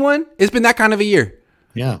missing anyone? It's been that kind of a year.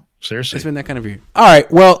 Yeah. Seriously. It's been that kind of year. All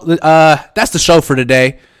right. Well, that's the show for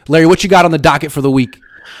today. Larry, what you got on the docket for the week?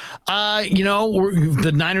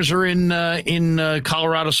 The Niners are in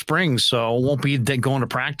Colorado Springs, so won't be going to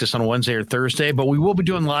practice on Wednesday or Thursday, but we will be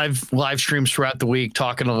doing live streams throughout the week,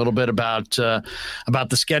 talking a little bit about the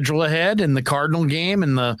schedule ahead and the Cardinal game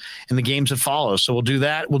and the games that follow. So we'll do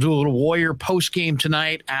that. We'll do a little Warrior post game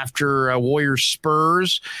tonight after Warriors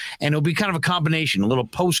Spurs, and it'll be kind of a combination, a little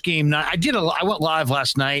post game night. I went live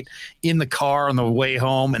last night in the car on the way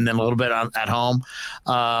home, and then a little bit at home.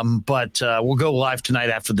 But we'll go live tonight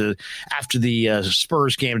after the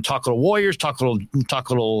Spurs game, talk a little Warriors, talk a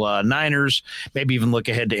little Niners, maybe even look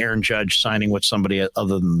ahead to Aaron Judge signing with somebody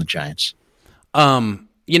other than the Giants. The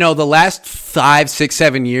last 5, 6,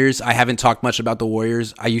 7 years, I haven't talked much about the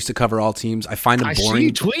Warriors. I used to cover all teams. I find them boring. I see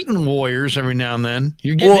you tweeting Warriors every now and then.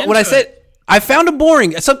 You're getting when I said I found them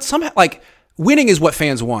boring. Somehow, like, winning is what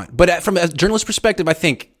fans want, but from a journalist perspective, I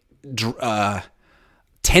think dramatic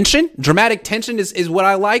tension is what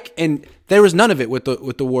I like, and there was none of it with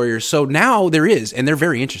the Warriors. So now there is, and they're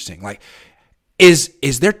very interesting. Like,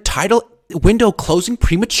 is their title window closing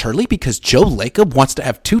prematurely because Joe Lacob wants to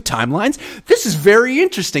have 2 timelines? This is very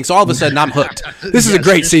interesting. So all of a sudden, I'm hooked. This is a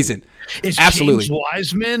great season. Is Absolutely. James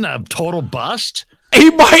Wiseman a total bust? He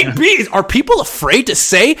might be. Are people afraid to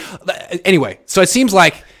say? Anyway, so it seems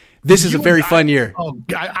like this is a very fun year. Oh,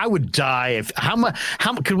 I would die if how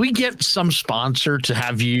could we get some sponsor to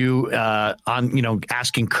have you on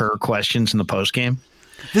asking Kerr questions in the post game?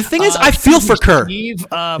 The thing is, I feel for Kerr. Steve,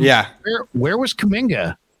 Yeah. Where was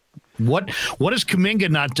Kuminga? What has Kuminga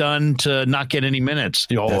not done to not get any minutes?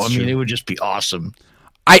 It would just be awesome.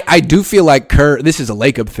 I do feel like Kerr, this is a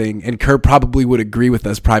Lacob thing, and Kerr probably would agree with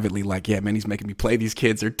us privately. Like, yeah, man, he's making me play. These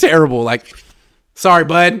kids are terrible. Like, sorry,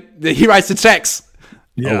 bud. He writes the checks.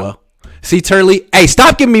 Yeah. Oh, well. See, Turley, hey,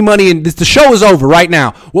 stop giving me money, and the show is over right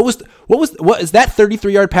now. What is that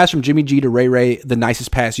 33-yard pass from Jimmy G to Ray the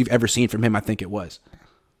nicest pass you've ever seen from him? I think it was.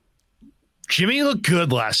 Jimmy looked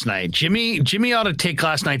good last night. Jimmy ought to take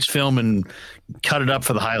last night's film and cut it up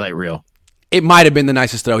for the highlight reel. It might have been the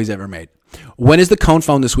nicest throw he's ever made. When is the Cohn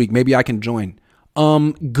phone this week? Maybe I can join.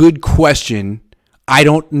 Good question. I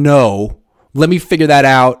don't know. Let me figure that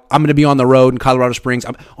out. I'm going to be on the road in Colorado Springs.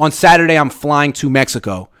 On Saturday, I'm flying to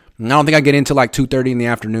Mexico. I don't think I get into like 2:30 in the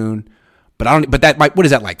afternoon. But that might, what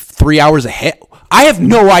is that, like 3 hours ahead? I have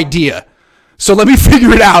no idea. So let me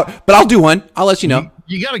figure it out. But I'll do one. I'll let you know.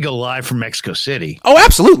 You got to go live from Mexico City. Oh,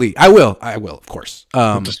 absolutely. I will, of course.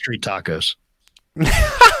 With the street tacos.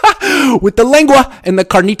 With the lengua and the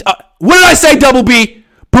carnita. What did I say, Double B?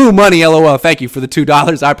 Boo money, LOL. Thank you for the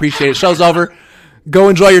 $2. I appreciate it. Show's over. Go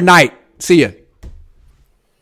enjoy your night. See ya.